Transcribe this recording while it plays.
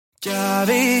Ya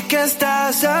vi que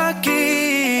estás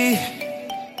aquí.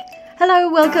 Hello,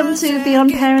 welcome to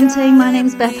Beyond Parenting. My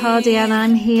name's Beth Hardy and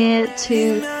I'm here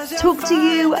to talk to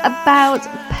you about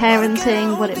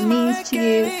parenting, what it means to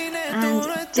you, and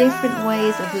different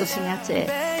ways of looking at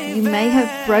it. You may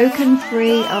have broken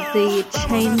free of the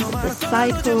chains, the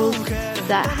cycles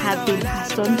that have been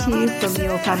passed on to you from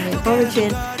your family of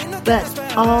origin,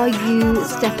 but are you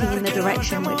stepping in the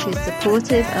direction which is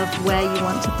supportive of where you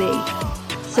want to be?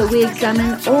 So we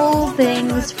examine all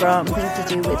things from things to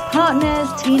do with partners,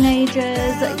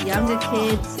 teenagers, younger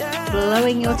kids,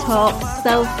 blowing your top,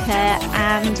 self-care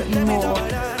and more.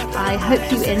 I hope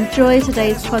you enjoy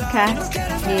today's podcast.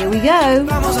 Here we go.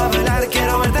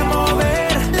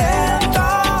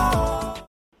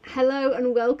 Hello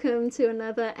and welcome to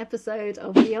another episode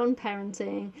of Beyond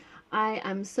Parenting. I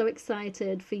am so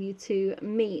excited for you to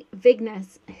meet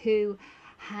Vignes, who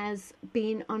has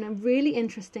been on a really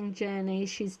interesting journey.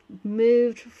 She's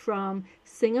moved from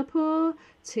Singapore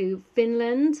to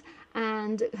Finland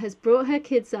and has brought her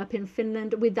kids up in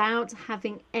Finland without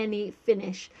having any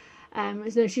Finnish.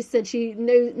 So she said she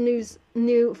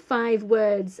knew 5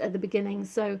 words at the beginning.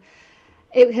 So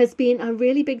it has been a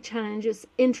really big challenge. It's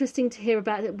interesting to hear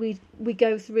about it. We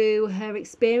go through her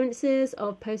experiences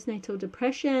of postnatal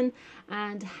depression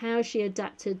and how she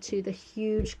adapted to the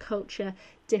huge culture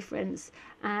difference.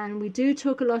 And we do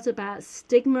talk a lot about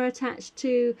stigma attached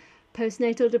to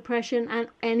postnatal depression and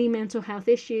any mental health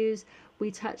issues. We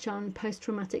touch on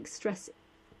post-traumatic stress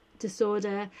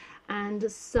disorder and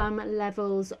some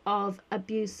levels of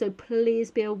abuse, so please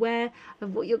be aware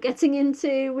of what you're getting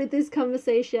into with this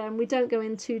conversation. We don't go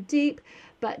in too deep,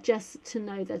 but just to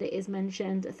know that it is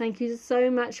mentioned. Thank you so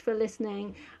much for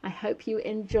listening. I hope you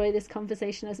enjoy this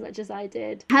conversation as much as I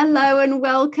did. Hello and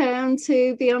welcome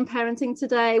to Beyond Parenting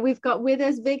today. We've got with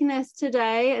us Vignes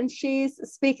today, and she's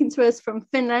speaking to us from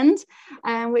Finland,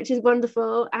 which is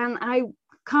wonderful. And I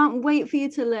can't wait for you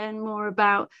to learn more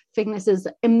about Vignes's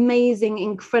amazing,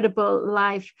 incredible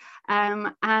life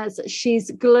as she's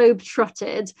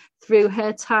globe-trotted through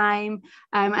her time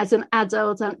as an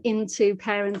adult and into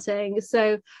parenting.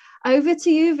 So over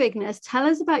to you, Vignes. Tell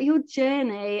us about your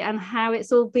journey and how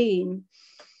it's all been.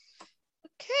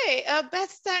 Okay,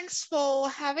 Beth, thanks for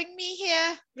having me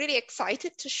here. Really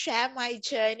excited to share my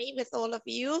journey with all of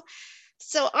you.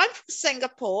 So I'm from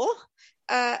Singapore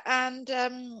and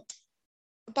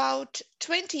about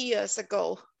 20 years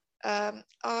ago,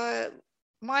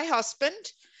 my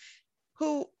husband,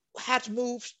 who had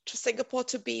moved to Singapore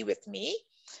to be with me,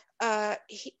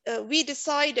 we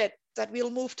decided that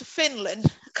we'll move to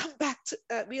Finland,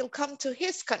 we'll come to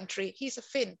his country. He's a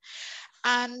Finn.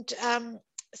 And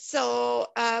so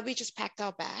we just packed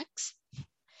our bags.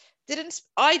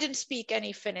 I didn't speak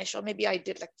any Finnish, or maybe I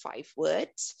did like 5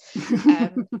 words.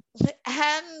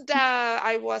 And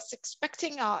I was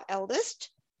expecting our eldest.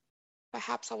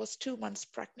 Perhaps I was 2 months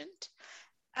pregnant.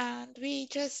 And we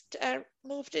just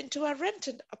moved into a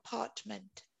rented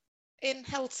apartment in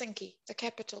Helsinki, the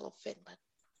capital of Finland.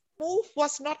 Move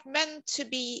was not meant to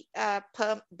be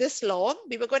this long.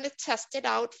 We were going to test it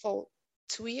out for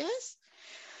 2 years.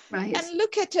 Right. And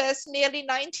look at us, nearly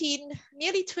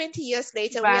 20 years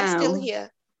later, wow. We are still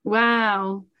here.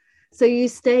 Wow. So you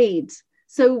stayed.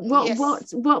 So Yes.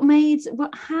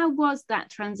 how was that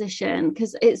transition?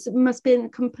 Because it must have been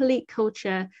complete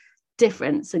culture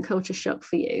difference and culture shock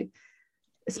for you,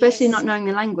 especially Yes. not knowing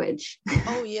the language.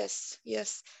 Oh, yes.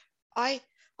 I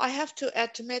have to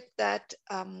admit that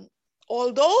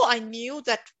although I knew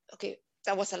that,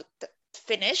 there was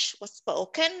Finnish was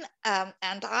spoken,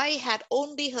 and I had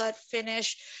only heard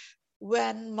Finnish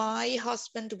when my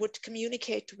husband would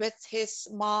communicate with his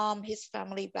mom, his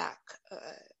family back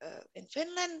in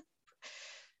Finland.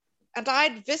 And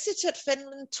I'd visited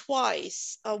Finland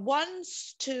twice,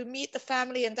 once to meet the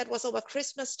family, and that was over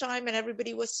Christmas time, and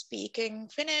everybody was speaking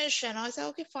Finnish. And I said,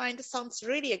 okay, fine, this sounds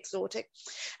really exotic.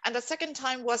 And the second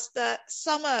time was the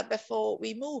summer before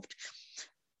we moved.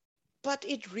 But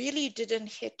it really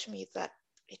didn't hit me that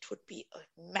it would be a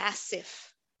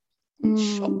massive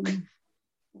shock,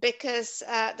 because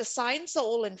the signs are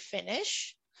all in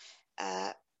Finnish,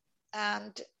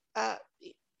 and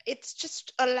it's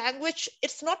just a language.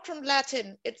 It's not from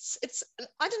Latin. It's.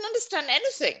 I didn't understand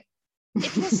anything.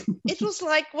 It was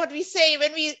like what we say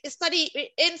when we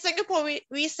study in Singapore.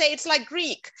 We say it's like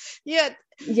Greek. Yeah.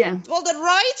 Well, the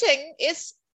writing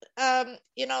is.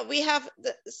 We have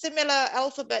the similar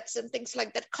alphabets and things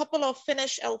like that. Couple of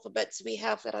Finnish alphabets we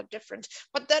have that are different,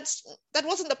 but that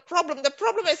wasn't the problem. The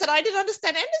problem is that I didn't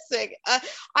understand anything.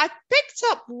 I picked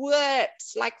up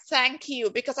words like thank you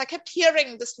because I kept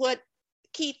hearing this word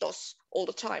kiitos all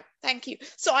the time. Thank you.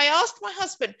 So I asked my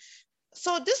husband,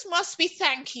 so this must be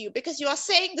thank you because you are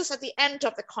saying this at the end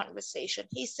of the conversation.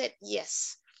 He said,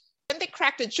 yes. Then they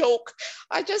cracked a joke.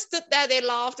 I just stood there, they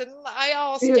laughed, and I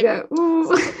asked him,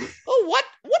 oh,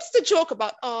 what's the joke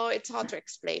about? Oh, it's hard to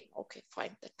explain. Okay,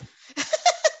 fine then.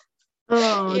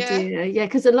 Oh dear, yeah,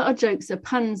 because a lot of jokes are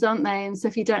puns, aren't they? And so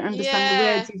if you don't understand the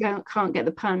words, you can't get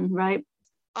the pun, right?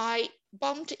 I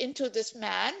bumped into this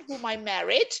man whom I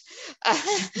married.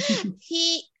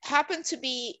 He happened to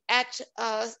be at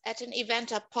an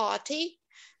event, a party,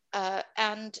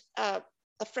 and a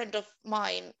friend of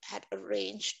mine had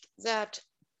arranged that,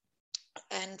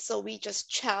 and so we just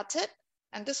chatted.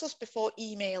 And this was before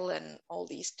email and all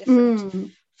these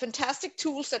different fantastic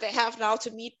tools that I have now to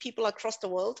meet people across the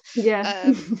world.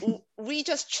 Yeah. We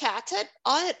just chatted.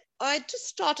 I just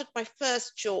started my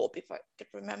first job, if I could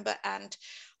remember, and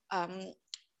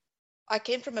I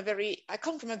come from a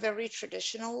very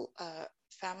traditional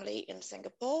family in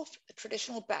Singapore, a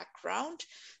traditional background.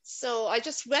 So I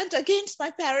just went against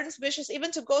my parents' wishes.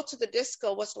 Even to go to the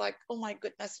disco was like, oh my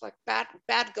goodness, like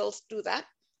bad girls do that.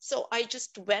 So I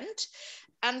just went,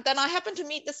 and then I happened to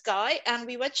meet this guy, and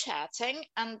we were chatting,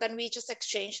 and then we just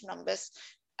exchanged numbers.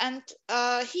 And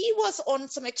he was on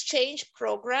some exchange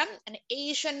program, an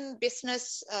Asian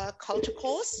business culture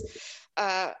course,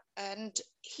 and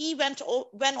he went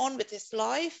on with his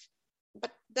life.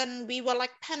 But then we were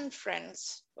like pen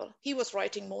friends. Well, he was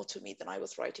writing more to me than I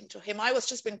was writing to him. I was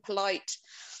just being polite,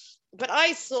 but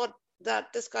I thought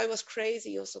that this guy was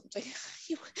crazy or something.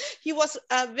 He was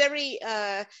very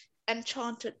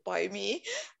enchanted by me.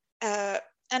 And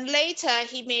later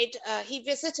he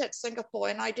visited Singapore,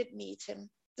 and I did meet him.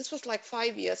 This was like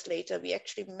 5 years later. We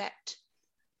actually met.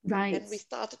 Right. And we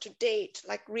started to date,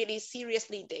 like really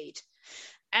seriously date.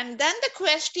 And then the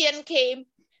question came,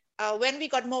 when we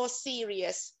got more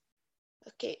serious,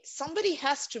 okay, somebody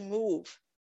has to move.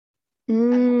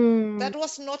 And that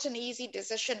was not an easy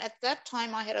decision. At that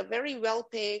time, I had a very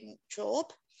well-paying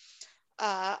job.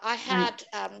 I had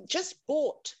just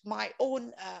bought my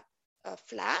own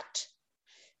flat,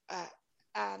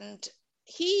 and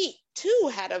he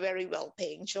too had a very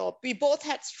well-paying job. We both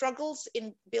had struggles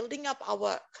in building up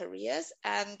our careers,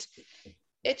 and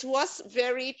it was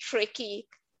very tricky.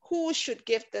 Who should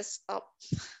give this up?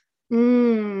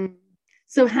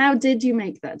 So how did you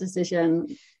make that decision?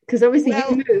 Because obviously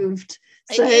you moved.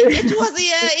 So it was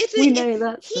we know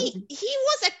that. He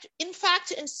was in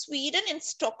fact in Sweden, in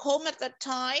Stockholm at that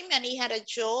time, and he had a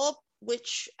job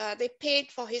which they paid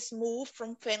for his move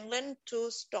from Finland to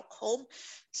Stockholm.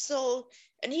 So,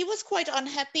 and he was quite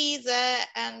unhappy there,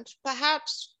 and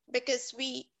perhaps because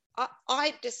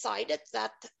I decided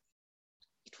that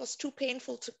it was too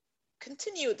painful to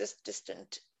continue this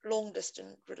long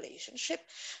distance relationship.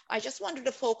 I just wanted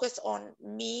to focus on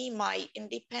me, my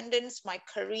independence, my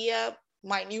career,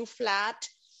 my new flat.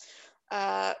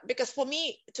 Because for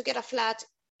me to get a flat,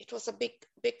 it was a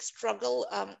big struggle.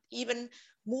 Even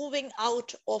moving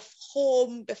out of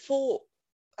home before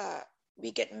we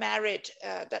get married,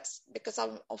 that's because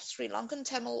I'm of Sri Lankan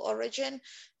Tamil origin.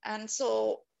 And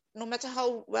so no matter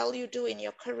how well you do in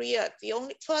your career, the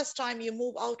only first time you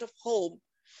move out of home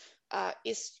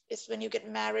is when you get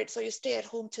married. So you stay at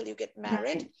home till you get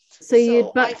married. Right. So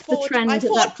you bucked the trend at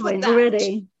that point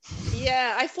already.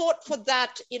 Yeah, I fought for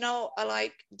that.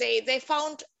 Like they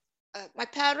found my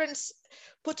parents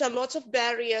put a lot of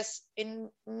barriers in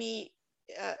me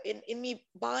in me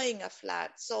buying a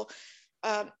flat. So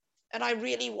and I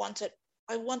really wanted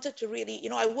to really,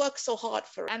 I worked so hard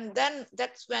for it. And then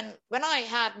that's when I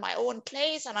had my own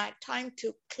place and I had time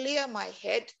to clear my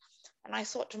head, and I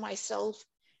thought to myself,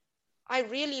 I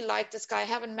really like this guy. I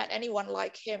haven't met anyone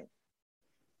like him.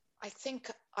 I think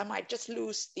I might just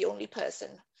lose the only person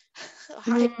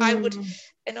I would,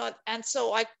 and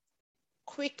so I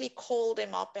quickly called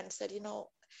him up and said,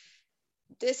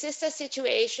 this is the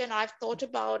situation. I've thought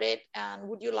about it, and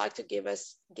would you like to give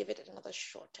it another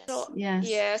shot? So, yes.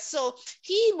 Yeah. So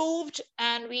he moved,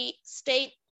 and we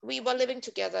were living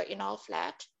together in our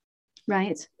flat.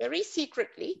 Right. Very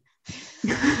secretly.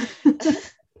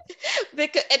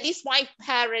 Because at least my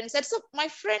parents and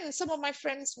some of my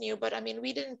friends knew, but I mean,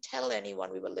 we didn't tell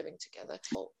anyone we were living together.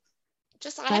 So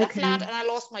I had a flat and I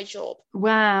lost my job.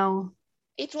 Wow.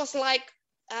 It was like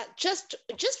just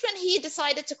when he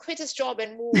decided to quit his job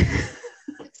and move.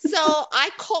 So I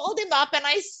called him up and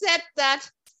I said that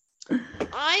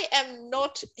I am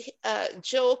not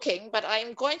joking, but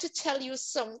I'm going to tell you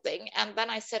something. And then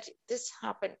I said, this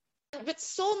happened. With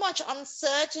so much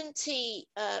uncertainty,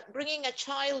 bringing a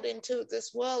child into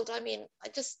this world, I mean, I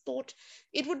just thought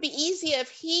it would be easier if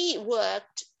he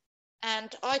worked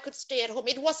and I could stay at home.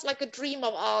 It was like a dream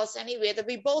of ours anyway, that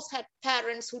we both had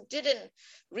parents who didn't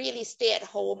really stay at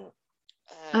home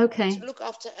Okay. to look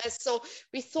after us. So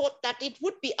we thought that it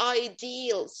would be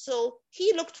ideal. So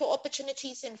he looked for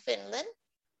opportunities in Finland.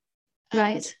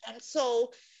 Right. And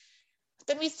so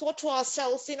then we thought to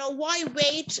ourselves, why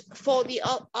wait for the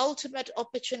ultimate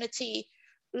opportunity?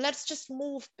 Let's just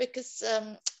move, because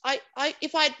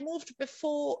if I'd moved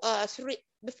before I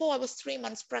was 3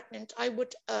 months pregnant, I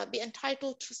would be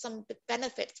entitled to some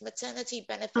benefits, maternity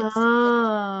benefits.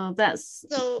 Oh, that's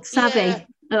so savvy. yeah,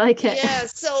 I like it. yeah.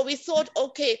 So we thought,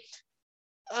 okay,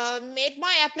 made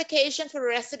my application for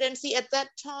residency. At that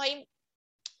time,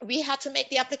 we had to make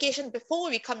the application before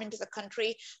we come into the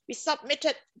country. We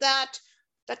submitted that.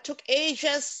 That took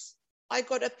ages. I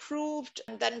got approved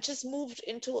and then just moved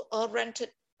into a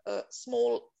rented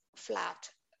small flat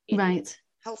in Right.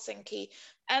 Helsinki.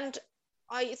 And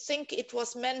I think it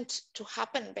was meant to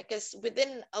happen, because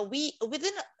within 3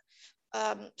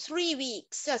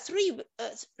 weeks,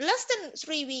 less than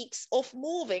 3 weeks of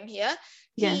moving here,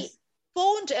 Yes. he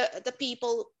phoned the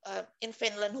people in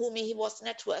Finland whom he was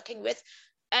networking with,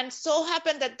 and so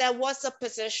happened that there was a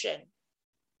position.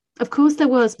 Of course there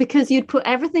was, because you'd put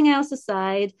everything else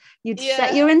aside, you'd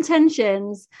set your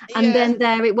intentions, and then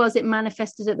there it was, it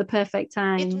manifested at the perfect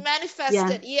time. It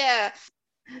manifested, yeah.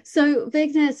 So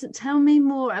Vignes, tell me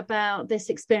more about this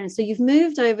experience. So you've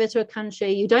moved over to a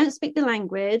country, you don't speak the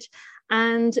language,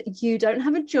 and you don't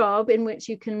have a job in which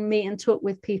you can meet and talk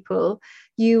with people.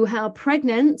 You are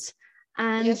pregnant,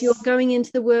 and you're going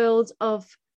into the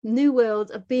new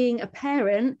world of being a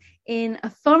parent in a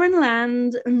foreign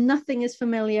land. Nothing is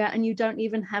familiar, and you don't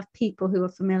even have people who are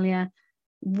familiar.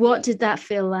 What did that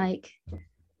feel like?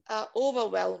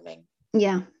 Overwhelming.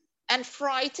 Yeah. And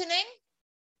frightening.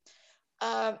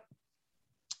 I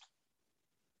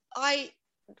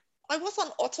was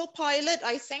on autopilot,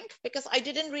 I think, because I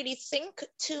didn't really think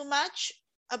too much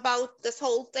about this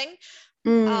whole thing.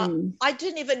 I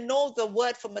didn't even know the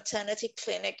word for maternity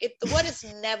clinic. The word is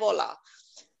Neuvola.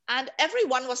 And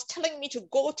everyone was telling me to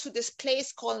go to this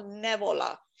place called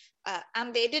Neuvola.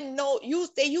 And they didn't know,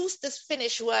 they used this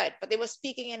Finnish word, but they were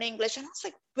speaking in English. And I was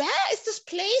like, where is this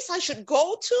place I should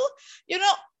go to?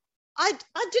 I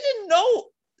didn't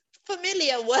know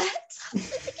familiar words. I was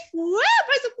thinking, where am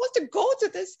I supposed to go to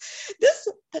this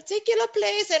particular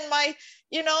place? And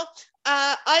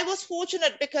I was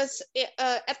fortunate because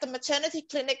at the maternity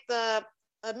clinic, the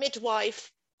midwife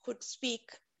could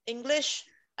speak English,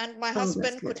 and my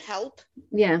husband could help.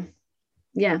 Yeah.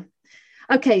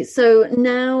 Okay, so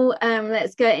now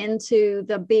let's get into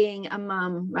the being a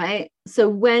mum, right? So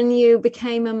when you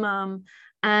became a mum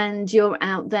and you're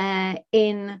out there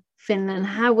in Finland,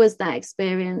 how was that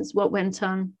experience? What went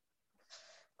on?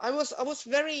 I was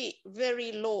very,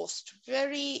 very lost,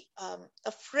 very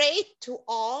afraid to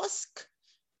ask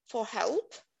for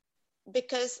help,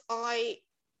 because I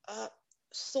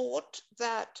thought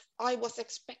that I was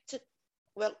expected.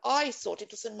 Well, I thought,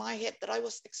 it was in my head that I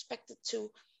was expected to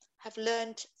have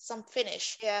learned some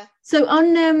Finnish. Yeah. So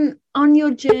on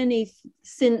your journey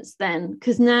since then,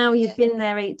 because now you've been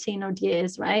there 18 odd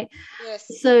years, right?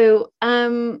 Yes. So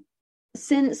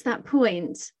since that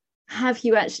point, have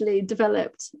you actually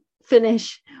developed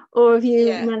Finnish, or have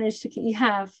you managed to? You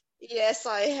have. Yes,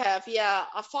 I have. Yeah,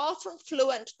 far from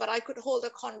fluent, but I could hold a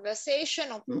conversation.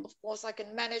 Of course, I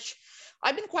can manage.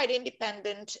 I've been quite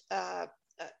independent.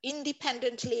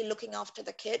 Independently looking after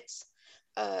the kids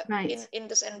in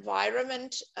this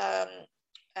environment,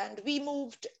 and we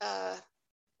moved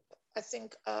I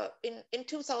think in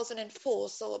 2004,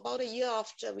 so about a year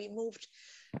after we moved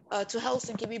to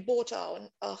Helsinki. We bought a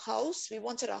house. We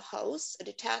wanted a house, a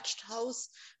detached house,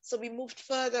 so we moved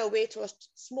further away to a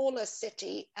smaller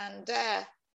city, and there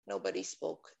nobody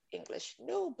spoke English.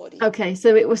 Nobody. Okay,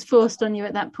 so it was forced on you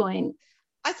at that point.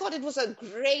 I thought it was a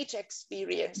great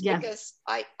experience because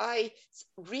I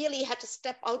really had to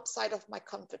step outside of my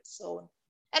comfort zone.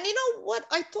 And you know what?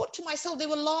 I thought to myself, they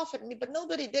will laugh at me, but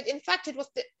nobody did. In fact, it was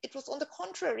on the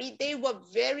contrary. They were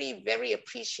very, very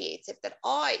appreciative that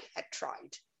I had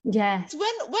tried. Yes.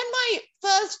 When my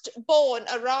firstborn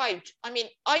arrived, I mean,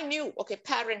 I knew, okay,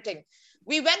 parenting.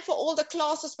 We went for all the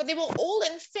classes, but they were all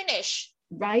in Finnish.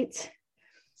 Right.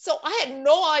 So I had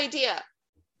no idea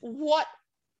what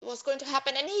was going to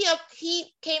happen, and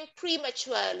he came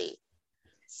prematurely.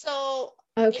 So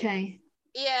okay.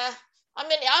 I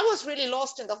mean, I was really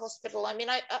lost in the hospital. I mean,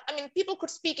 I mean, people could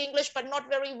speak English, but not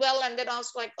very well. And then I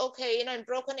was like, okay, you know, in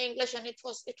broken English, and it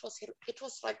was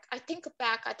like, I think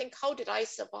back, how did I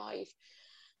survive?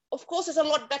 of course, it's a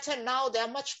lot better now.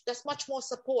 There's much more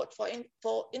support for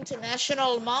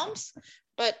international moms,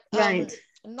 but Right.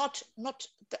 not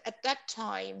at that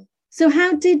time. So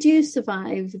how did you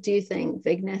survive, do you think,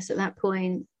 Vignes, at that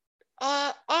point?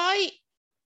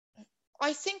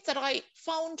 I think that I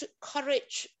found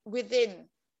courage within,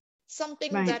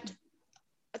 something Right. that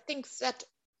I think that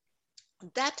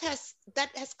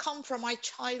has come from my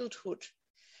childhood,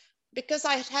 because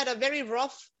I had a very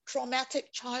rough,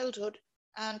 traumatic childhood,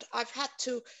 and I've had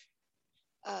to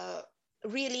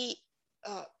really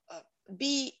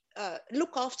be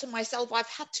look after myself. I've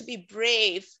had to be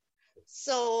brave.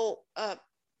 So I'm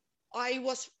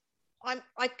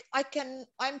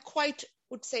quite,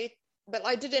 would say, well,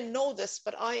 I didn't know this,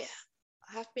 but I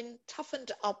have been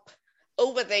toughened up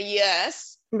over the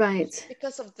years, right,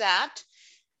 because of that.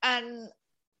 And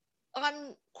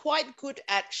I'm quite good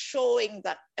at showing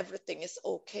that everything is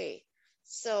okay.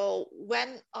 So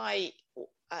when I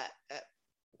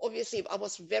obviously I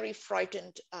was very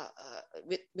frightened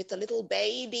with a little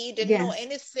baby, didn't know yes,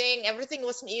 anything, everything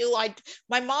was new.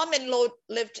 My mom-in-law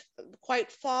lived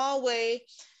quite far away,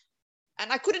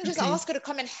 and I couldn't just ask her to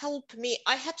come and help me.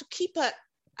 I had to keep her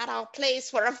at our place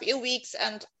for a few weeks,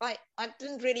 and I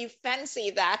didn't really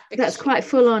fancy that, because that's quite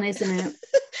full on, isn't it?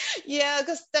 Yeah,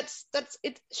 because that's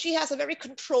it. She has a very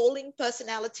controlling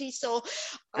personality, so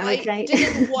Okay. I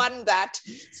didn't want that.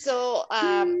 So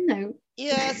No.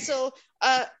 yeah, so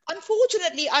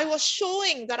unfortunately, I was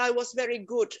showing that I was very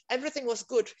good. Everything was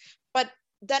good, but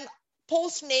then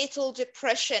postnatal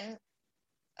depression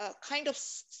kind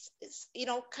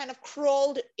of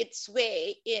crawled its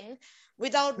way in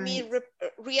without me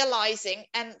realizing.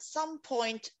 And at some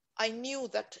point, I knew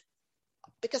that,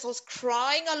 because I was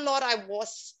crying a lot, I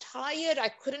was tired, I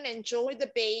couldn't enjoy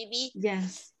the baby.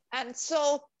 Yes. And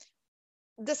so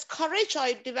this courage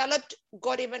I developed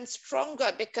got even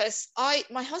stronger, because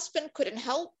my husband couldn't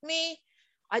help me.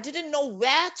 I didn't know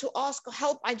where to ask for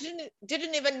help. I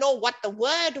didn't even know what the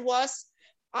word was.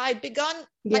 I began,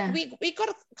 like, we got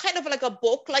a kind of like a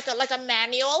book, like a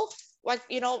manual, like,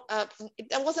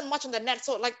 there wasn't much on the net.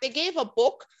 So like they gave a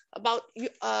book about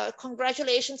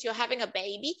congratulations, you're having a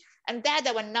baby. And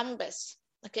there were numbers.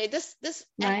 Okay, this,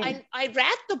 and I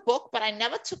read the book, but I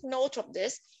never took note of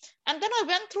this. And then I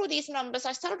went through these numbers.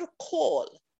 I started to call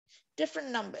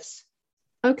different numbers.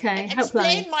 Okay, and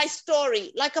explain my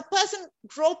story like a person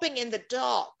groping in the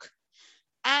dark.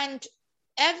 And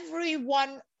every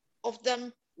one of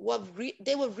them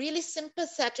they were really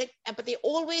sympathetic, but they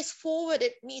always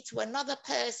forwarded me to another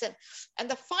person. And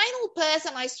the final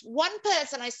one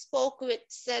person I spoke with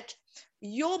said,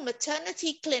 your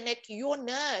maternity clinic, your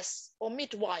nurse or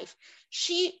midwife,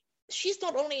 she's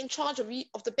not only in charge of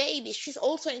the baby, she's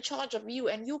also in charge of you,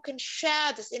 and you can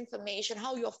share this information,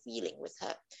 how you're feeling, with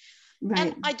her. Right.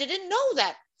 And I didn't know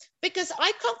that, because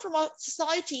I come from a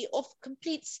society of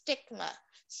complete stigma.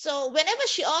 So whenever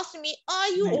she asked me, are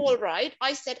you all right?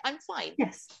 I said, I'm fine.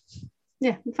 Yes.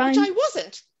 Yeah, I'm fine. Which I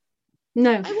wasn't.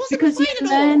 No, I wasn't because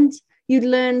fine you'd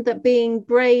learned that being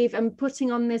brave and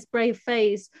putting on this brave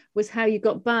face was how you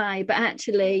got by, but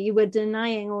actually you were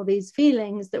denying all these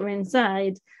feelings that were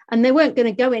inside, and they weren't going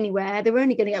to go anywhere. They were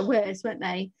only going to get worse, weren't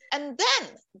they? And then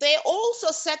they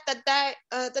also said that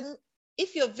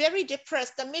if you're very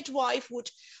depressed, the midwife would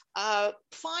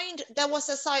find, there was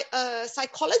a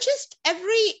psychologist.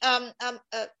 Every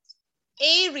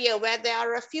area where there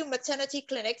are a few maternity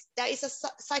clinics, there is a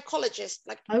psychologist,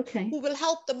 who will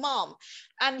help the mom.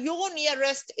 And your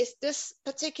nearest is this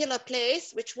particular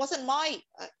place, which wasn't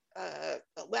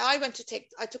where I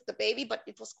took the baby, but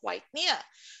it was quite near.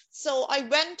 So I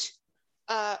went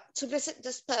to visit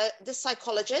this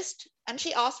psychologist, and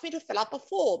she asked me to fill up a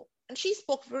form. And she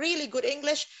spoke really good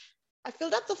English. I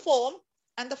filled up the form,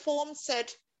 and the form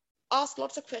said, ask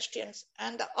lots of questions.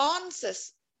 And the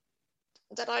answers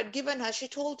that I'd given her, she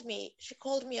called me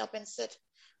up and said,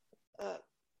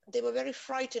 they were very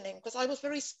frightening, because I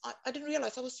didn't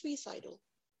realize I was suicidal.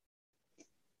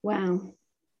 Wow.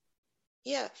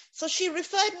 Yeah. So she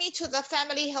referred me to the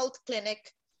family health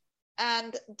clinic,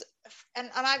 and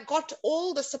I got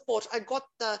all the support. I got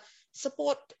the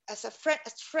support as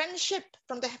friendship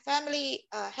from the family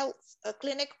health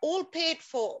clinic, all paid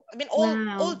for. I mean,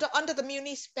 all under the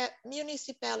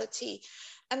municipality.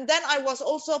 And then I was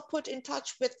also put in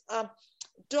touch with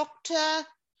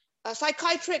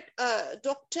psychiatric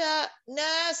doctor,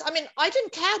 nurse. I mean, I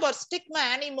didn't care about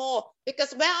stigma anymore,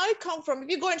 because where I come from, if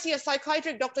you go and see a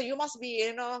psychiatric doctor, you must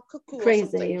be, cuckoo,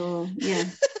 crazy, or yeah.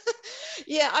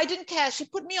 Yeah, I didn't care. She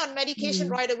put me on medication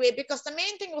right away, because the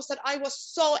main thing was that I was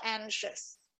so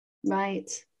anxious. Right.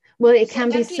 Well, it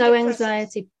can be so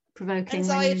anxiety provoking.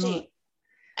 Anxiety.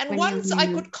 And once I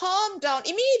could calm down,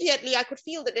 immediately I could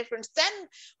feel the difference. Then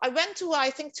I went to her, I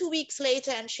think 2 weeks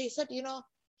later, and she said,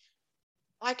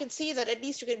 I can see that at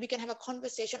least we can have a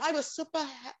conversation. I was super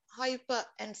hyper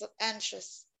and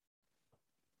anxious.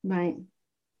 Right.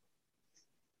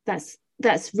 That's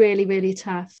really, really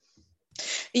tough.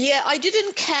 Yeah, I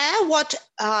didn't care what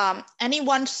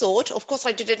anyone thought. Of course,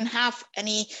 I didn't have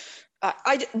any.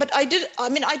 I didn't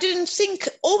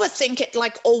overthink it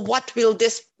like, oh, what will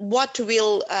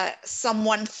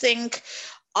someone think?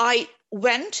 I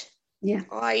went. Yeah.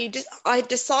 I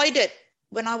decided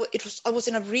when I was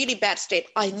in a really bad state.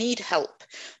 I need help,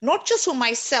 not just for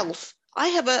myself. I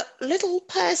have a little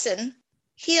person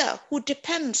here who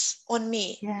depends on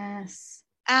me. Yes.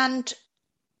 And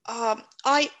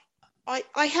I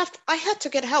had to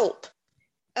get help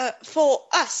for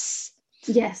us.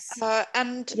 Yes. I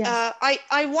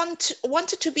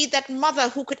wanted to be that mother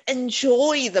who could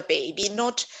enjoy the baby,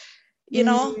 not,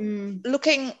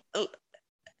 looking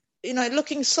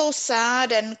so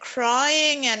sad and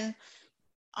crying. And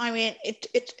I mean,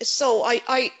 so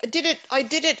I did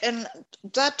it. And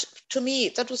that, to me,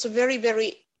 that was a very,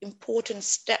 very important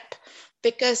step,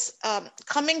 because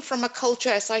coming from a culture,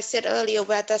 as I said earlier,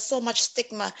 where there's so much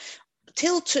stigma,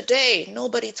 till today,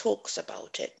 nobody talks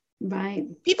about it. Right.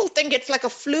 People think it's like a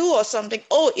flu or something.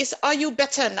 Oh, are you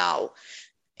better now?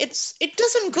 It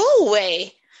doesn't go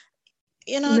away.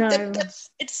 No.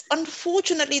 It's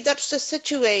unfortunately, that's the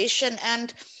situation.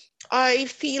 And I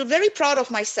feel very proud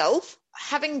of myself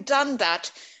having done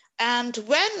that. And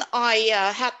when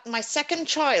I had my second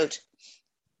child,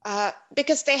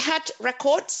 because they had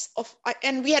records of,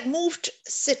 and we had moved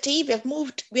city, we had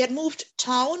moved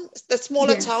town, the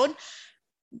smaller town,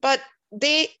 but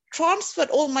they transferred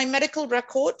all my medical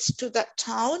records to that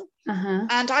town.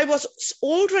 And I was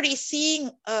already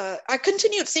I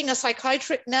continued seeing a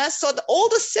psychiatric nurse, so all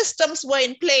the systems were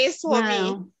in place for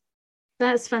me.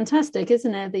 That's fantastic,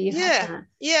 isn't it, that you had that?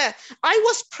 Yeah, I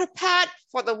was prepared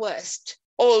for the worst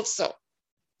also.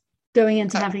 Going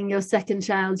into having your second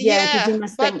child, because you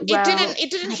must think, it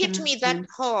didn't hit me that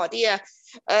hard.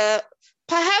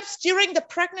 Perhaps during the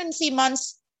pregnancy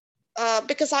months,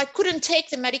 because I couldn't take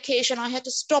the medication, I had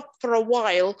to stop for a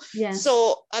while. Yes.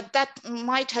 So that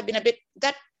might have been a bit,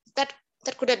 that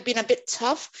could have been a bit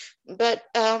tough. But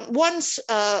once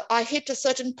I hit a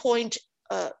certain point,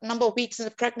 number of weeks in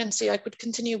the pregnancy, I could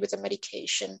continue with the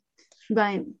medication.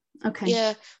 Right. Okay.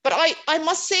 Yeah. But I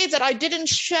must say that I didn't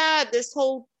share this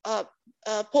whole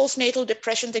postnatal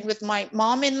depression thing with my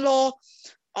mom-in-law.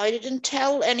 I didn't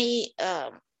tell any,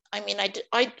 I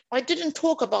didn't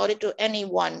talk about it to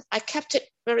anyone. I kept it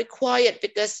very quiet,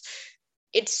 because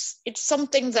it's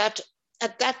something that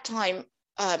at that time,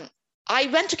 I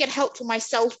went to get help for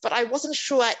myself, but I wasn't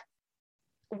sure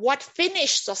what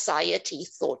Finnish society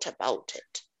thought about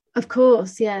it. Of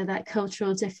course, that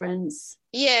cultural difference.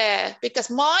 Yeah, because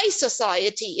in my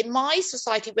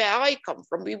society where I come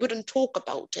from, we wouldn't talk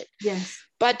about it. Yes.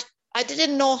 But I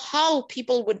didn't know how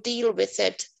people would deal with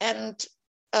it. And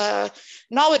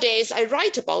nowadays I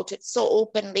write about it so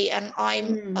openly, and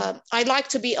I like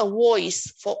to be a voice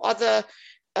for other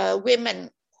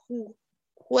women who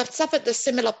have suffered the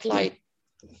similar plight.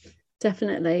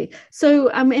 Definitely.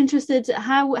 So I'm interested,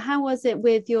 how was it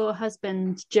with your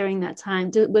husband during that time?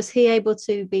 Was he able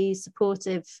to be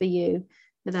supportive for you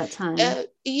at that time?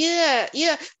 Yeah.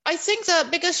 I think the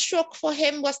biggest shock for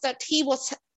him was that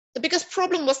the biggest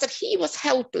problem was that he was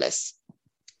helpless.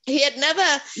 He had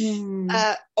never,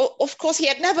 of course, he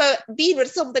had never been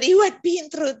with somebody who had been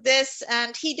through this,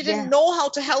 and he didn't know how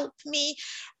to help me.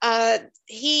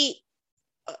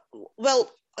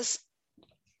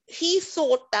 He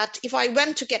thought that if I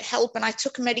went to get help and I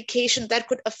took medication, that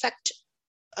could affect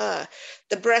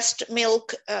the breast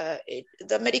milk,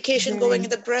 the medication going in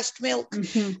the breast milk,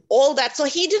 all that. So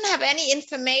he didn't have any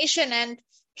information, and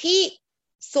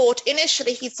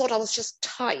initially he thought I was just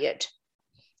tired.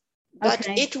 But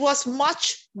it was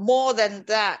much more than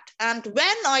that. And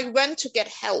when I went to get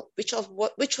help, which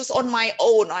was on my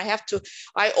own,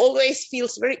 I always feel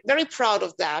very, very proud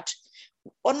of that.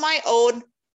 On my own,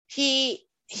 he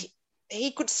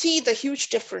could see the huge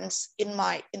difference in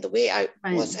the way I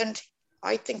was. And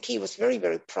I think he was very,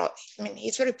 very proud. I mean,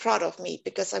 he's very proud of me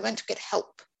because I went to get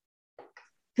help.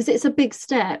 Because it's a big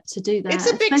step to do that.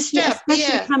 It's a big step,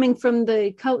 especially coming from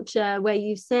the culture where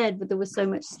you said that there was so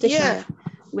much stigma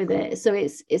with it. So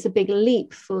it's a big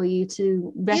leap for you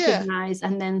to recognize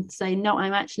and then say, no,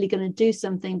 I'm actually going to do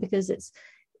something, because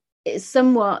it's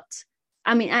somewhat,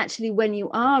 I mean, actually, when you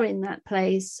are in that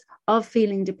place of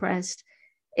feeling depressed,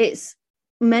 it's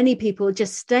many people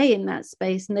just stay in that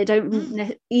space and they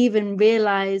don't even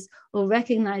realize or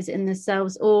recognize it in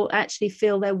themselves, or actually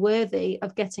feel they're worthy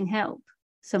of getting help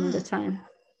some of the time.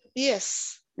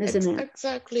 Yes, isn't it?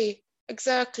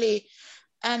 Exactly.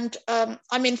 And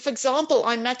I mean, for example,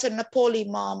 I met a Nepali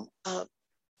mom.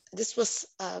 This was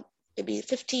maybe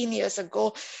 15 years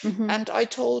ago. And I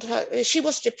told her, she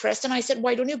was depressed. And I said,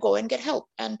 why don't you go and get help?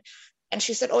 And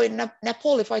she said, oh, in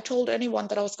Nepal, if I told anyone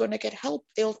that I was going to get help,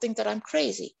 they'll think that I'm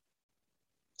crazy.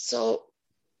 So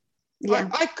yeah,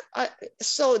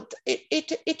 so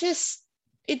it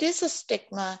is a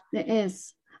stigma. It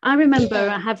is. I remember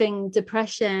having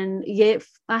depression.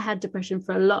 I had depression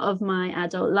for a lot of my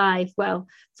adult life, well,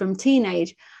 from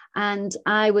teenage. And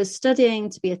I was studying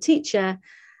to be a teacher.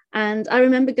 And I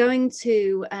remember going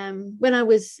to, when I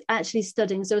was actually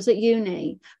studying, so I was at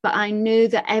uni, but I knew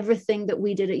that everything that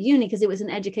we did at uni, because it was an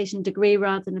education degree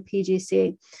rather than a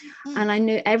PGCE, and I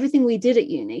knew everything we did at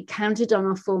uni counted on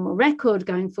our formal record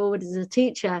going forward as a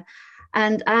teacher.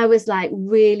 And I was like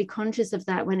really conscious of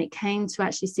that when it came to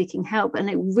actually seeking help. And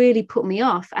it really put me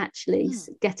off actually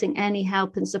getting any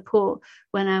help and support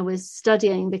when I was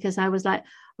studying, because I was like,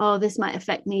 oh, this might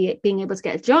affect me being able to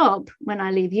get a job when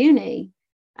I leave uni.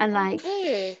 And like,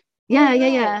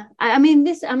 yeah. I mean,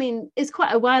 it's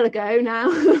quite a while ago now.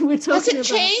 We're talking. Has it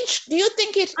changed? Do you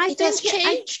think it has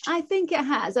changed? I think it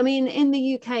has. I mean, in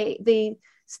the UK, the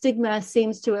stigma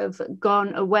seems to have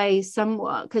gone away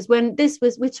somewhat, because when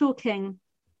we're talking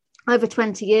over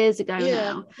 20 years ago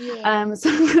now. So,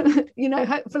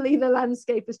 hopefully the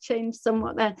landscape has changed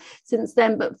somewhat since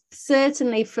then. But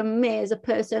certainly for me, as a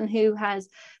person who has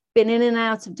been in and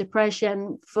out of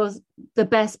depression for the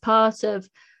best part of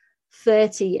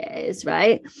 30 years,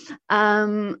 right?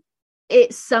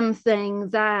 It's something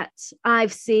that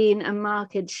I've seen a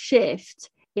marked shift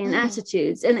in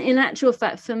attitudes. And in actual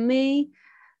fact, for me,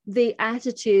 the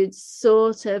attitudes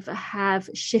sort of have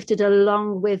shifted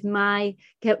along with my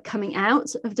coming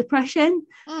out of depression,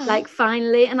 like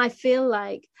finally. And I feel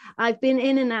like I've been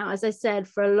in and out, as I said,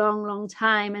 for a long, long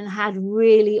time, and had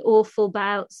really awful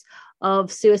bouts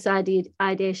of suicide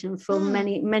ideation for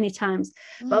many, many times.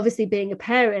 But obviously being a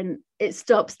parent, it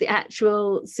stops the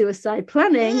actual suicide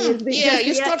planning.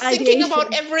 You start thinking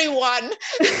about everyone.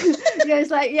 It's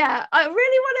like, I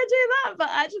really want to do that, but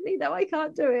actually, no, I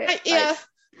can't do it.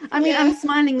 I'm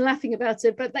smiling, laughing about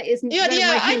it, but that isn't.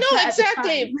 I know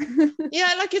exactly.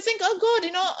 Like you think, oh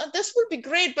God, this would be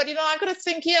great, but I got to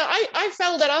think. I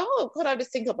felt that. Oh God, I have to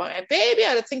think about my baby. I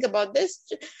have to think about this.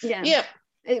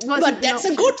 But that's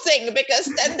a good thing, because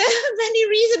then there are many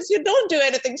reasons you don't do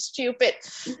anything stupid.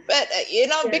 But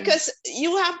because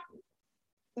you have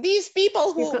these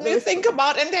people who you think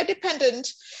about, and they're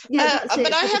dependent.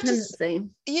 But I have to say,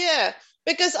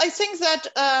 because I think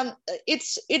that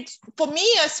it's for me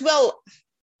as well.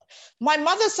 My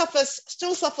mother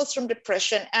still suffers from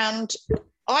depression, and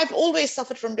I've always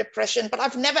suffered from depression, but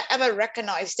I've never ever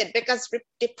recognized it, because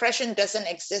depression doesn't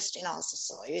exist in our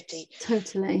society.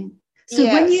 Totally. So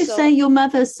when you say your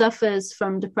mother suffers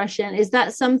from depression, is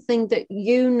that something that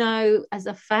as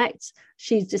a fact,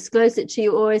 she's disclosed it to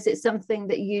you, or is it something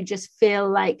that you just feel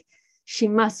like she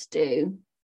must do?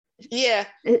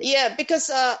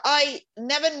 Because I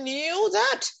never knew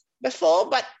that before,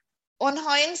 but on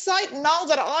hindsight, now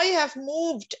that I have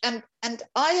moved and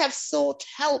I have sought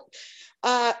help,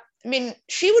 I mean,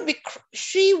 she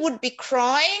would be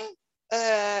crying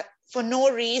for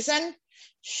no reason.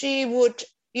 She would,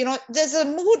 there's a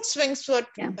mood swings for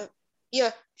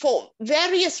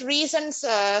various reasons.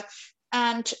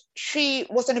 And she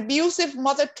was an abusive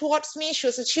mother towards me.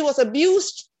 She was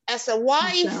abused as a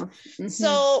wife.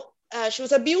 So she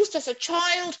was abused as a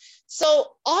child. So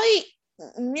I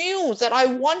knew that I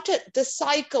wanted the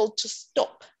cycle to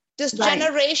stop, this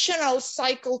generational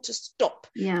cycle to stop.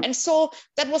 And so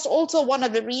that was also one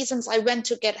of the reasons I went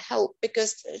to get help,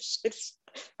 because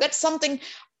that's something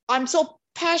I'm so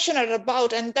passionate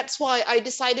about, and that's why I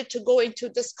decided to go into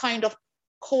this kind of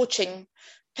coaching,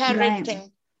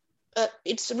 parenting.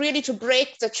 It's really to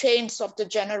break the chains of the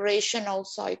generational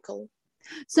cycle.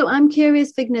 So I'm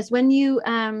curious, Vignes, when you'd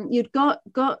got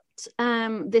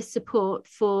this support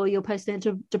for your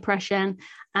postnatal depression,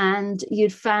 and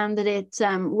you'd found that it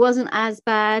wasn't as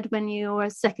bad when your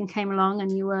second came along,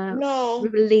 and you were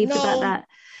relieved about that.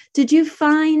 Did you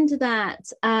find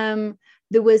that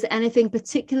there was anything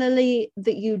particularly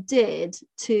that you did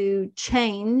to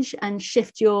change and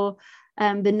shift the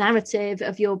narrative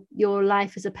of your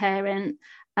life as a parent,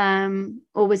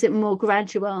 or was it more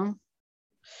gradual?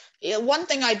 One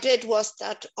thing I did was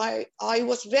that I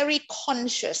was very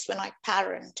conscious when I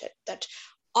parented that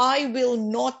I will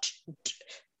not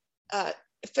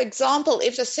for example,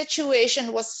 if the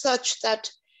situation was such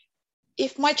that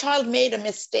if my child made a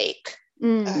mistake,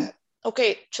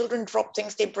 okay, children drop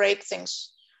things, they break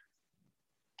things,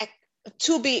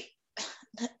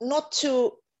 not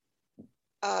to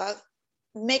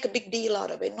make a big deal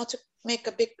out of it, not to make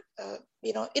a big, I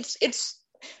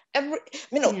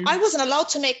wasn't allowed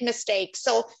to make mistakes.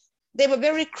 So they were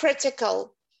very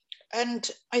critical.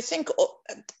 And I think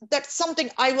that's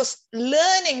something I was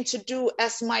learning to do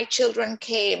as my children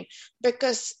came,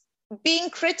 because being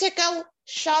critical,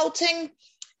 shouting,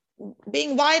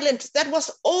 being violent, that was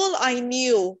all I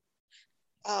knew.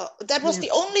 That was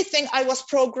the only thing I was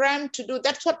programmed to do.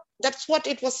 That's what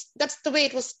it was. That's the way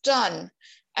it was done.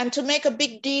 And to make a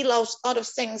big deal out of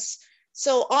things.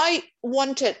 So I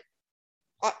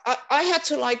had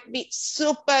to be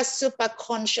super, super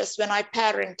conscious when I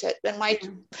parented, when my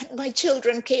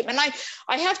children came. And I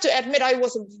have to admit, I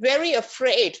was very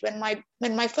afraid when my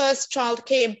first child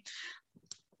came.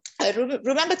 I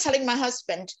remember telling my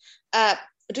husband,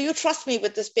 do you trust me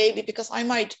with this baby? Because I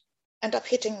might end up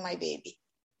hitting my baby.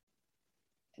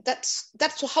 That's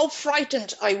how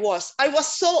frightened I was. I was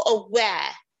so aware.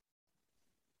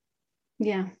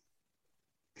 Yeah.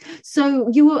 So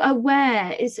you were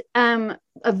aware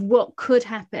of what could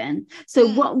happen. So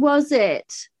what was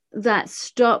it that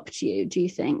stopped you, do you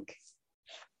think?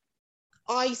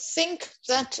 I think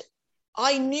that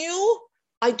I knew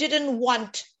I didn't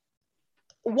want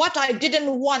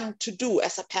to do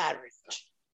as a parent.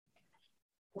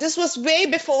 This was way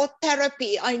before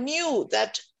therapy. I knew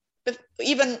that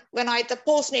even when I had the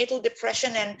postnatal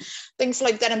depression and things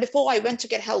like that, and before I went to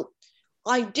get help,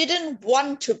 I didn't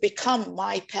want to become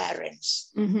my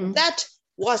parents. Mm-hmm. That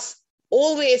was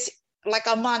always like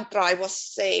a mantra I was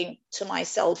saying to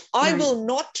myself. I will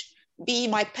not be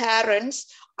my parents.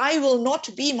 I will not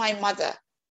be my mother.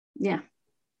 Yeah.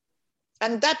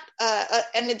 And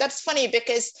that's funny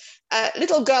because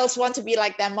little girls want to be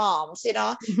like their moms,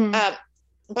 Mm-hmm.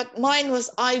 But mine was,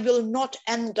 I will not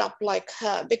end up like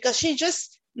her, because she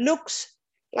just looks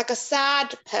like a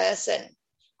sad person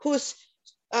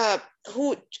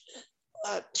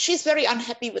she's very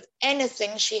unhappy with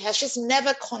anything she has. She's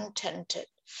never contented.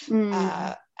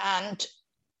 And I'm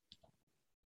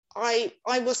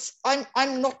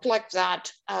not like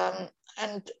that.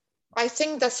 And I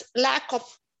think this lack of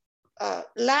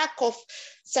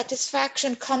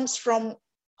satisfaction comes from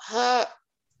her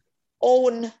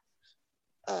own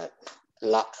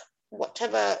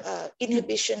whatever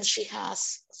inhibitions she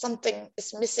has. Something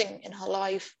is missing in her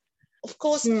life. Of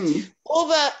course,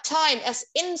 over time, as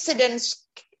incidents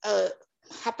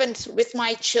happened with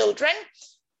my children,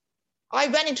 I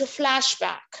went into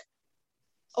flashback.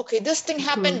 Okay, this thing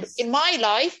happened in my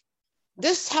life.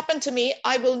 This happened to me.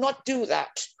 I will not do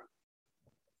that.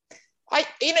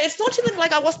 It's not even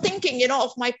like I was thinking,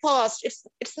 of my past.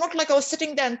 It's not like I was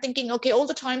sitting there and thinking, okay, all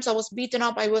the times I was beaten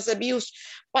up, I was abused,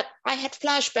 but I had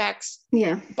flashbacks.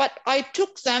 Yeah. But I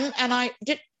took them and I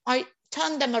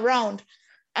turned them around.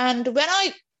 And when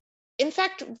I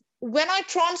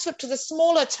transferred to the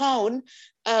smaller town,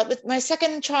 with my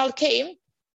second child came,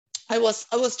 I was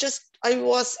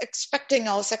expecting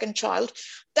our second child.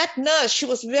 That nurse, she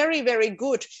was very, very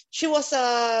good. She was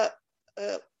a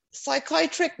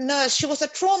psychiatric nurse. She was a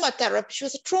trauma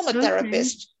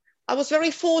therapist. I was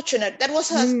very fortunate. That was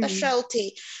her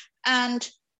specialty. And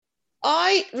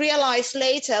I realized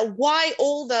later why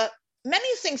all the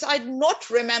many things I'd not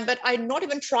remembered, I'd not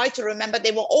even tried to remember,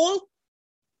 they were all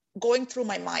going through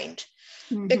my mind.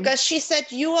 Because she said,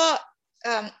 she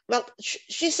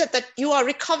said that you are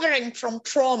recovering from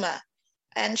trauma.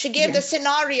 And she gave the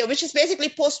scenario, which is basically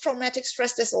post-traumatic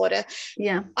stress disorder.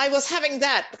 Yeah. I was having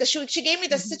that because she gave me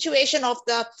the situation of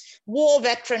the war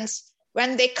veterans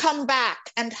when they come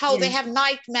back and how they have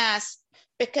nightmares,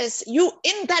 because you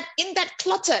in that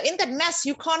clutter, in that mess,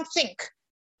 you can't think.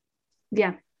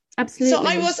 Yeah,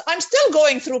 absolutely. So I'm still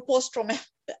going through post-trauma.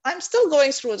 I'm still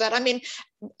going through that. I mean,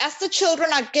 as the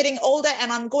children are getting older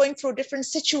and I'm going through different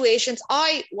situations,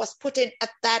 I was put in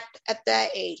at their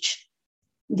age.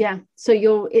 Yeah, so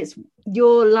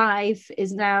your life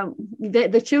is now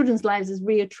the children's lives is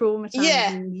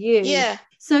re-traumatizing you. Yeah.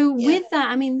 So with that,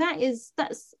 I mean, that's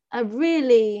a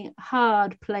really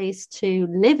hard place to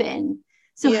live in.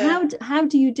 So how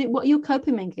do you do? What are your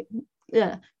coping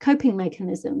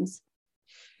mechanisms?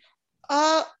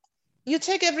 You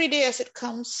take every day as it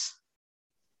comes.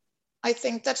 I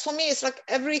think that for me, it's like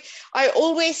I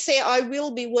always say I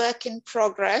will be work in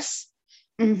progress.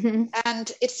 Mm-hmm.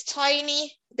 And it's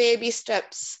tiny baby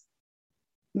steps.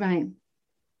 Right.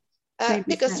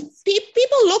 Because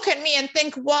people look at me and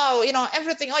think, wow,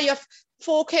 everything. Oh, you have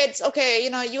 4 kids. Okay,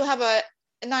 you have a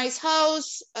a nice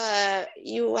house,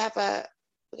 you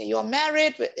are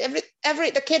married,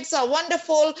 the kids are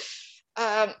wonderful,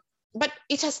 but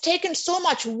it has taken so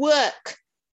much work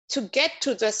to get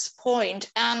to this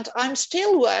point, and I'm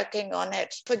still working on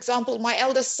it. For example, my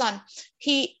eldest son,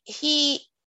 he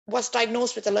was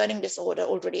diagnosed with a learning disorder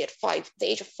already at the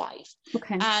age of 5.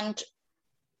 Okay. And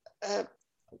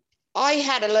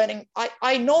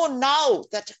I know now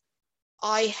that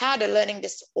I had a learning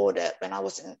disorder when I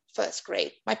was in 1st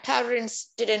grade. My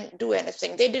parents didn't do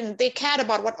anything. They cared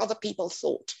about what other people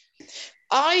thought.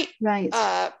 I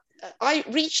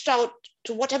reached out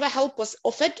to whatever help was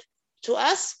offered to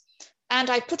us, and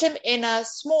I put him in a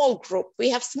small group. We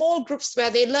have small groups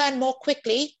where they learn more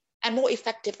quickly and more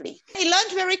effectively. He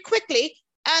learned very quickly,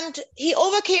 and he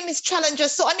overcame his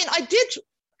challenges. So, I mean,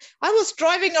 I was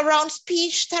driving around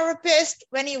speech therapist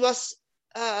when he was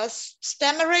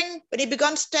stammering. When he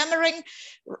began stammering,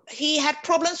 he had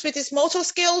problems with his motor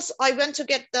skills. I went to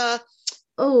get the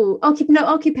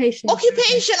occupational.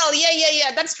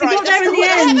 Yeah, that's right. That's the word.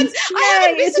 I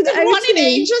haven't visited one in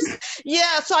ages.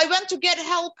 Yeah, so I went to get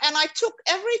help, and I took,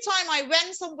 every time I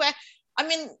went somewhere, I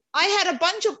mean, I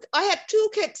had 2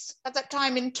 kids at that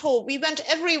time in tow. We went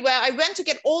everywhere. I went to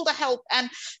get all the help, and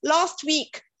last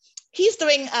week he's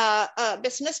doing a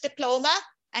business diploma,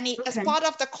 and as part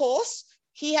of the course,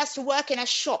 he has to work in a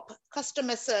shop,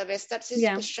 customer service. That's his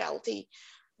specialty.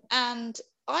 And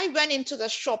I went into the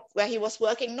shop where he was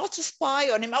working, not to spy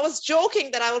on him. I was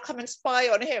joking that I will come and spy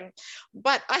on him,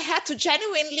 but I had to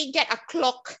genuinely get a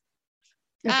clock.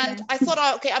 Okay. And I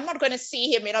thought, okay, I'm not going to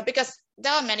see him, because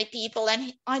there are many people,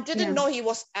 and I didn't know he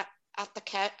was at the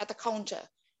counter.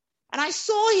 And I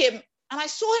saw him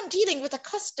dealing with a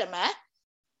customer.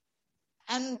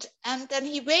 And then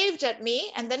he waved at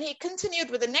me, and then he continued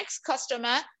with the next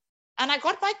customer, and I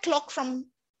got my clock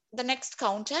from the next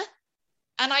counter,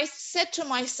 and I said to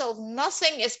myself,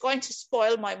 nothing is going to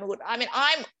spoil my mood. I mean,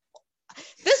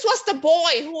 this was the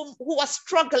boy who was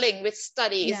struggling with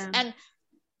studies, and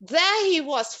there he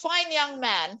was, fine young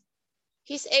man.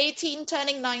 He's 18,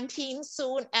 turning 19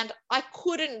 soon, and I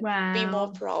couldn't be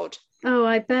more proud. Oh,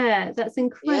 I bet. That's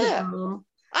incredible. Yeah.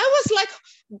 I was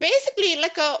basically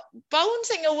like a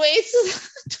bouncing away.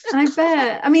 I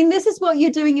bet. I mean, this is what you're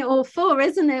doing it all for,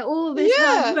 isn't it? All this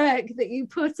hard work that you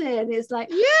put in is I'm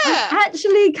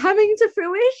actually coming to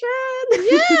fruition.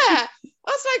 Yeah. I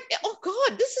was like, oh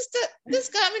God, this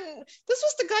guy. I mean, this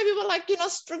was the guy we were like,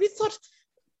 we thought,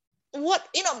 what,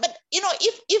 but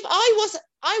if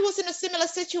I was in a similar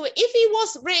situation, if he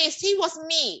was raised, he was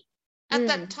me at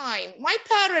that time. My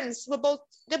parents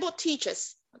they're both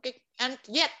teachers. Okay, and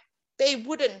yet they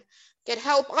wouldn't get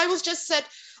help. I was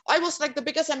like the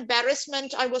biggest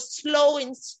embarrassment. I was slow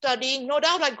in studying. No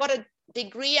doubt I got a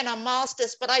degree and a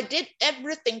master's, but I did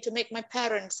everything to make my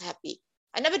parents happy.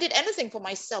 I never did anything for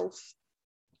myself.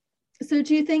 So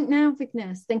do you think now,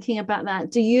 Vignes, thinking about that,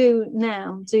 do you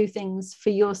now do things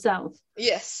for yourself?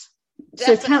 Yes,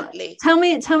 definitely. So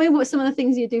tell me what some of the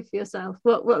things you do for yourself.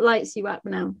 What lights you up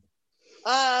now?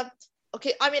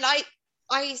 Okay, I mean,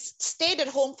 I stayed at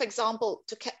home, for example,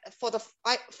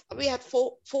 we had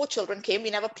four children came. We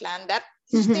never planned that.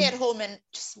 Stay at home and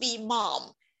just be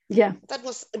mom. Yeah. That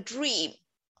was a dream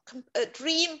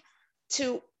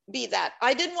to be that.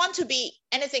 I didn't want to be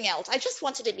anything else. I just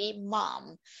wanted to be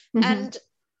mom. And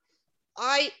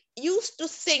I used to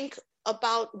think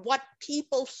about what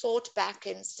people thought back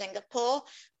in Singapore,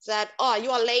 that,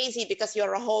 you are lazy because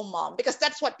you're a home mom, because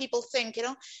that's what people think,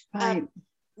 Right.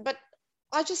 But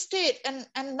I just stayed, and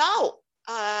now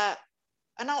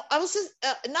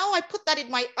now I put that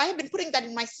I have been putting that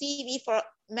in my CV for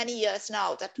many years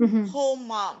now, that home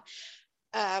mom,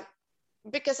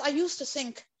 because I used to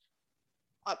think,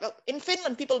 in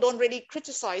Finland people don't really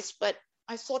criticize, but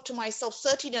I thought to myself,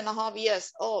 13 and a half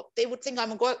years, they would think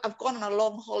I've gone on a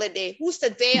long holiday. Who's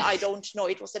the they? I don't know.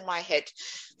 It was in my head.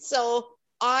 So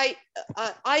I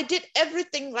did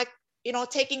everything, like,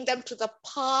 taking them to the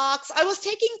parks. I was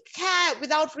taking care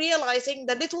without realizing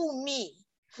the little me.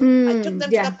 I took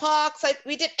them to the parks.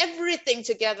 We did everything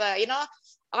together.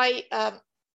 I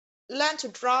learned to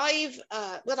drive.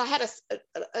 Well, I had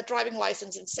a driving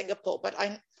license in Singapore, but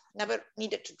I never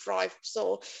needed to drive.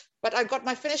 But I got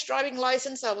my Finnish driving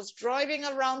license. I was driving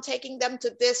around, taking them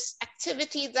to this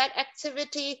activity, that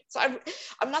activity. So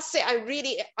I must say, I've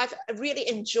really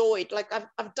enjoyed. Like,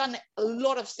 I've done a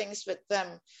lot of things with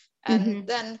them. And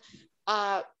then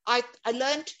I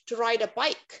learned to ride a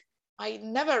bike. I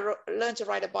never learned to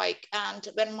ride a bike. And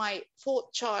when my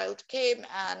 4th child came,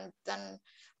 and then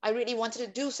I really wanted to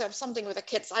do something with the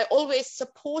kids, I always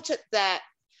supported that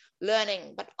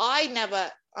learning. But I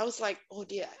was like, oh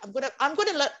dear, I'm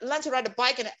gonna learn to ride a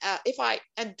bike, and if I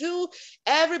do,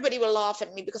 everybody will laugh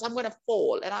at me because I'm gonna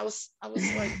fall. And I was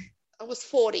like, I was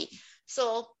 40.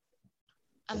 So,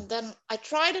 and then I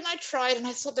tried, and I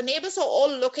saw the neighbors are all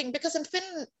looking, because in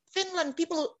Finland,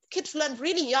 kids learn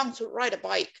really young to ride a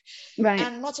bike, Right.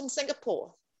 and not in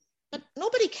Singapore. But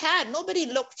nobody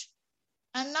looked.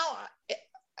 And now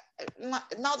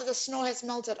that the snow has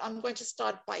melted, I'm going to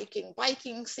start biking.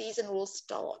 Biking season will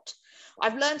start.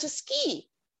 I've learned to ski.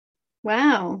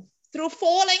 Wow. Through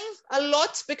falling a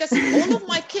lot, because all of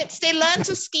my kids, they learn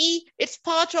to ski. It's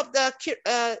part of the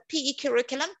PE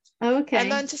curriculum. Oh, okay. I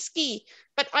learned to ski,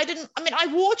 but I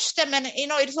watched them, and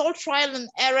it's all trial and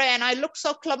error, and I look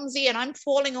so clumsy, and I'm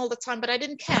falling all the time, but I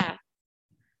didn't care.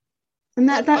 And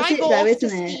that's it though,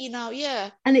 isn't it? Ski now,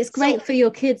 yeah. And it's great for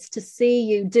your kids to see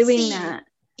you doing that.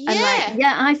 Yeah. And like,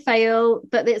 yeah, I fail,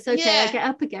 but it's okay. Yeah. I get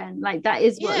up again. Like, that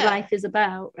is what life is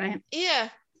about, right? Yeah.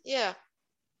 Yeah.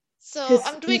 So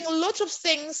I'm doing a lot of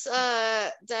things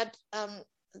that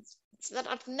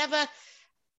I've never.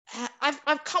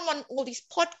 I've come on all these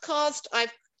podcasts.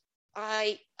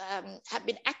 I have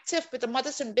been active with the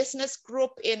Mothers in Business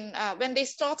group in when they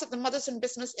started the Mothers in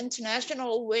Business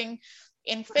International wing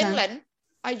in Finland.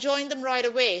 I joined them right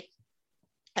away,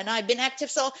 and I've been active.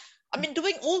 So I've been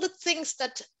doing all the things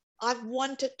that I've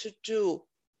wanted to do,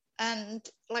 and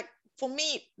like, for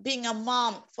me, being a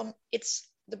mom, it's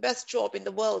the best job in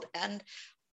the world. And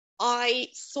I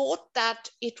thought that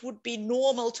it would be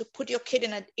normal to put your kid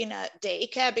in a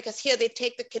daycare, because here they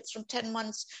take the kids from 10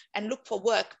 months and look for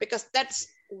work, because that's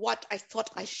what I thought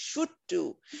I should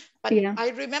do. But I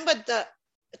remember the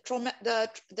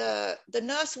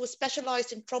nurse who was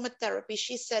specialized in trauma therapy.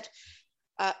 She said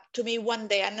to me one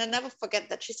day, and I'll never forget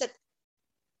that. She said,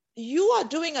 "You are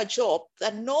doing a job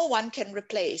that no one can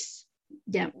replace.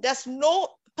 Yeah, there's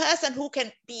no person who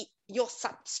can be your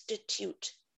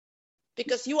substitute,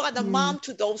 because you are the mom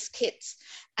to those kids."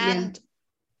 And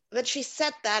when she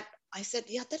said that, I said,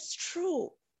 yeah, that's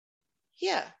true.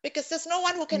 Yeah, because there's no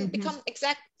one who can become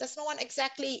there's no one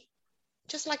exactly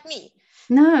just like me.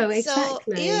 No,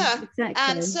 exactly. So, yeah. Exactly.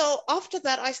 And so after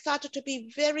that, I started to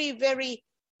be very, very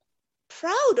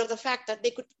proud of the fact that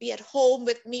they could be at home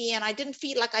with me, and I didn't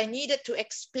feel like I needed to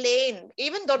explain,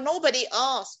 even though nobody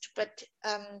asked. But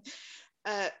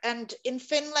and in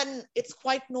Finland, it's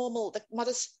quite normal that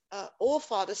mothers or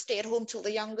fathers stay at home till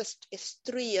the youngest is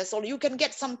 3 years old. You can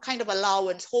get some kind of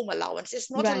allowance, home allowance.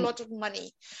 It's not a lot of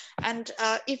money. And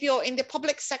if you're in the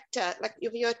public sector, like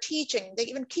if you're teaching, they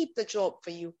even keep the job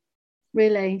for you.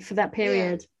 Really? For that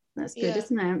period? Yeah. That's good,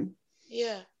 isn't it?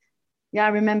 Yeah. Yeah, I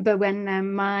remember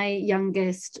when my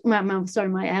eldest,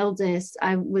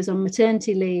 I was on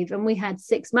maternity leave, and we had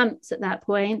 6 months at that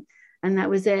point, and that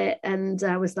was it. And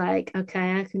I was like,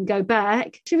 okay, I can go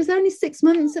back. She was only 6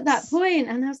 months at that point,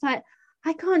 and I was like,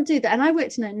 I can't do that. And I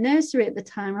worked in a nursery at the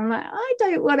time. I'm like, I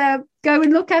don't want to go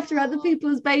and look after other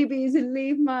people's babies and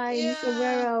leave mine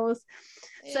somewhere else.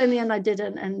 So in the end, I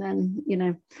didn't. And then,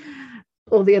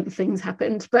 all the other things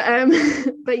happened. But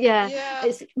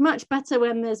it's much better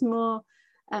when there's more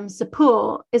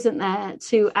support, isn't there,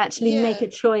 to actually make a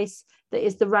choice that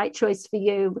is the right choice for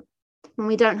you. When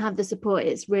we don't have the support,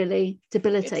 it's really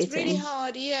debilitating. It's really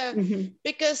hard,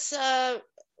 because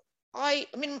I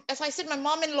mean, as I said, my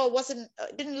mom-in-law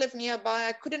didn't live nearby.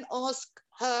 I couldn't ask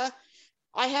her.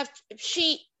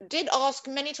 She did ask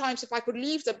many times if I could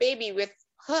leave the baby with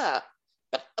her.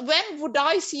 But when would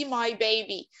I see my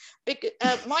baby? Because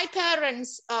my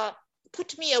parents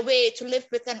put me away to live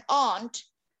with an aunt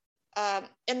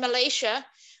in Malaysia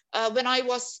when I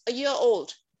was a year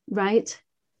old. Right.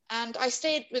 And I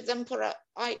stayed with them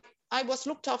I was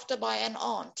looked after by an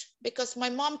aunt, because my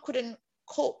mom couldn't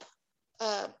cope,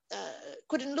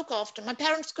 couldn't look after. My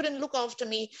parents couldn't look after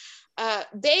me.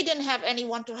 They didn't have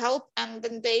anyone to help, and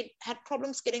then they had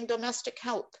problems getting domestic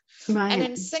help. Right. And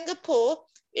in Singapore,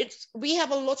 we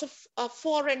have a lot of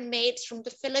foreign maids from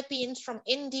the Philippines, from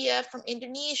India, from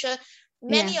Indonesia.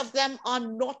 Many of them are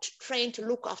not trained to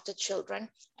look after children,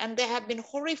 and there have been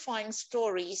horrifying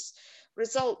stories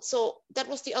result. So that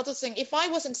was the other thing. If I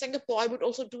was in Singapore, I would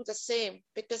also do the same,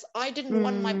 because I didn't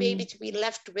want my baby to be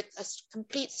left with a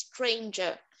complete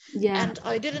stranger. Yeah. And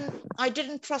I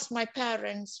didn't trust my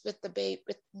parents with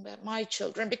my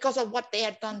children because of what they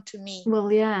had done to me.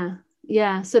 Well,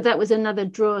 yeah. So that was another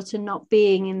draw to not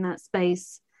being in that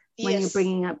space when you're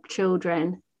bringing up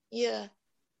children. Yeah.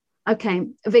 Okay,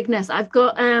 Vignes, I've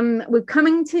got we're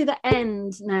coming to the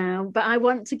end now, but I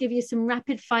want to give you some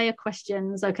rapid fire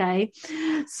questions, okay?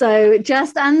 So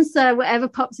just answer whatever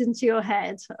pops into your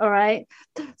head, all right?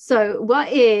 So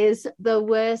what is the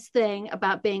worst thing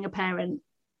about being a parent?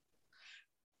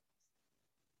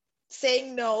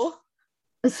 Saying no.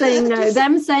 Saying no.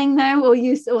 Them saying no, or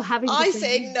you, or having to I say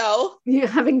saying no. You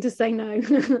having to say no.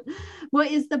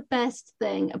 What is the best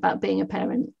thing about being a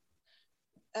parent?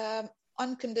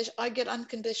 I get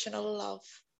unconditional love.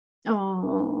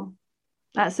 Oh,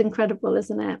 that's incredible,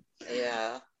 isn't it?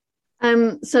 Yeah.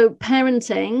 So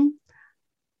parenting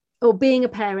or being a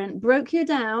parent broke you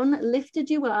down, lifted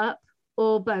you up,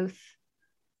 or both?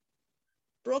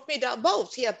 Broke me down.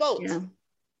 Both. Yeah, both.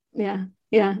 Yeah.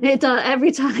 It does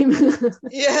every time.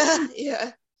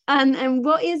 Yeah. And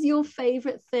what is your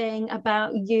favorite thing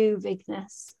about you,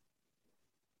 Vignes?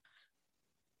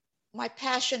 My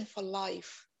passion for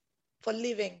life, for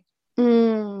living.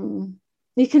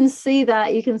 You can see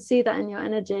that. You can see that in your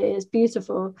energy. It's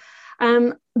beautiful.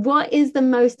 What is the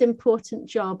most important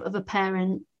job of a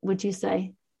parent, would you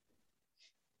say?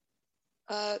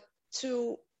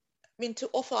 To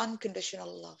offer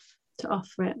unconditional love. To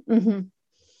offer it. Mm-hmm.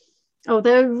 Oh,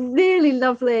 they're really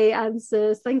lovely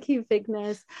answers. Thank you,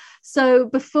 Vignes. So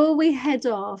before we head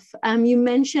off, you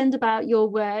mentioned about your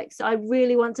work. So I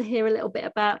really want to hear a little bit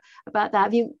about that.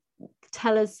 Have you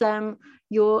tell us a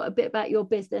bit about your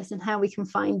business and how we can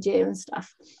find you and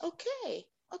stuff?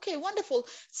 Okay, wonderful.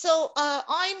 So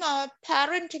I'm a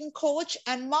parenting coach,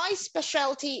 and my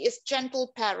specialty is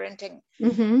gentle parenting.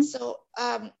 Mm-hmm. So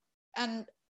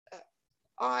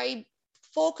I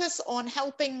focus on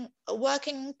helping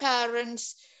working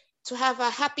parents to have a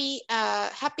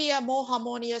happier, more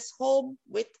harmonious home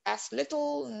with as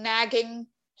little nagging,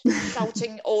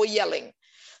 shouting, or yelling.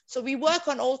 So we work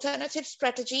on alternative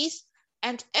strategies,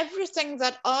 and everything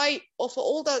that I offer,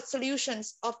 all the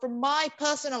solutions are from my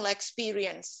personal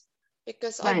experience,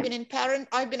 because right. I've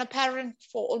been a parent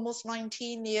for almost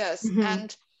 19 years, mm-hmm.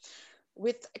 and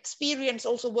with experience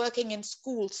also working in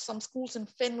schools, some schools in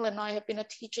Finland, I have been a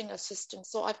teaching assistant.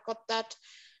 So I've got that.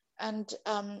 And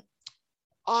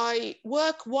I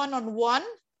work one-on-one.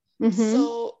 Mm-hmm.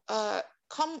 So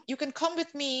you can come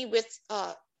with me with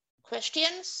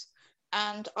questions,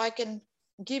 and I can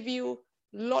give you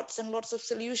lots and lots of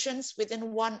solutions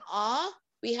within 1 hour.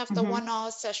 We have the 1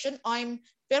 hour session. I'm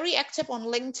very active on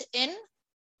LinkedIn.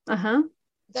 Uh-huh.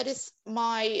 That is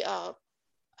my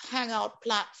hangout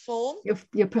platform,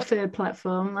 your preferred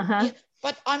platform. Uh-huh. Yeah,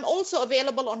 but I'm also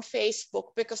available on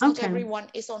Facebook, because not everyone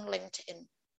is on LinkedIn.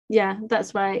 Yeah,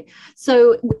 that's right.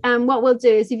 So what we'll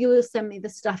do is, if you will send me the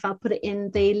stuff, I'll put it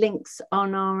in the links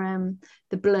on our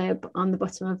the blurb on the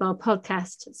bottom of our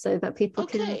podcast, so that people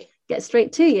can get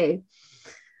straight to you.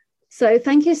 So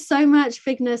thank you so much,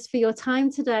 Vignes, for your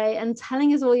time today and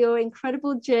telling us all your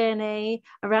incredible journey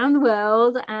around the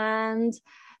world and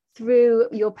through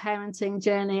your parenting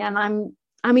journey. And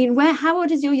how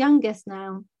old is your youngest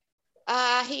now?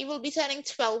 He will be turning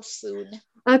 12 soon.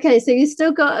 Okay, so you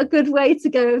still got a good way to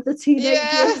go of the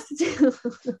teenagers.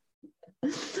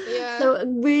 Yeah. So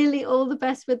really all the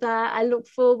best with that. I look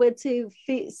forward to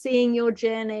seeing your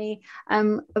journey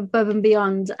above and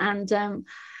beyond, and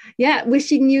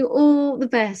wishing you all the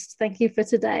best. Thank you for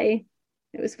today.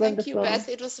 It was wonderful. Thank you, Beth.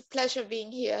 It was a pleasure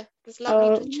being here. It was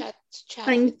lovely to chat.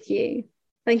 Thank you.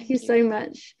 Thank you so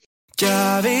much.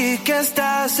 Ya vi que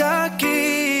estás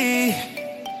aquí.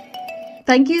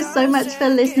 Thank you so much for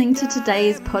listening to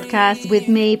today's podcast with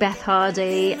me, Beth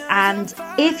Hardy. And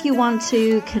if you want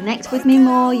to connect with me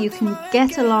more, you can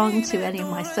get along to any of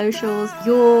my socials,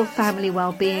 Your Family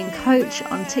Wellbeing Coach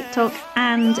on TikTok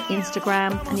and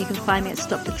Instagram. And you can find me at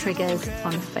Stop the Triggers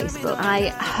on Facebook. I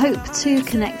hope to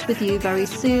connect with you very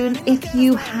soon. If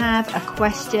you have a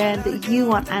question that you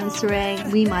want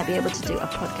answering, we might be able to do a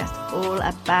podcast all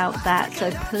about that.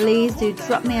 So please do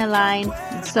drop me a line.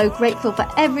 I'm so grateful for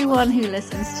everyone who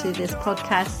listens to this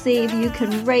podcast. See if you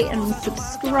can rate and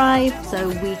subscribe so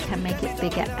we can make it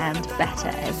bigger and better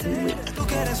every week.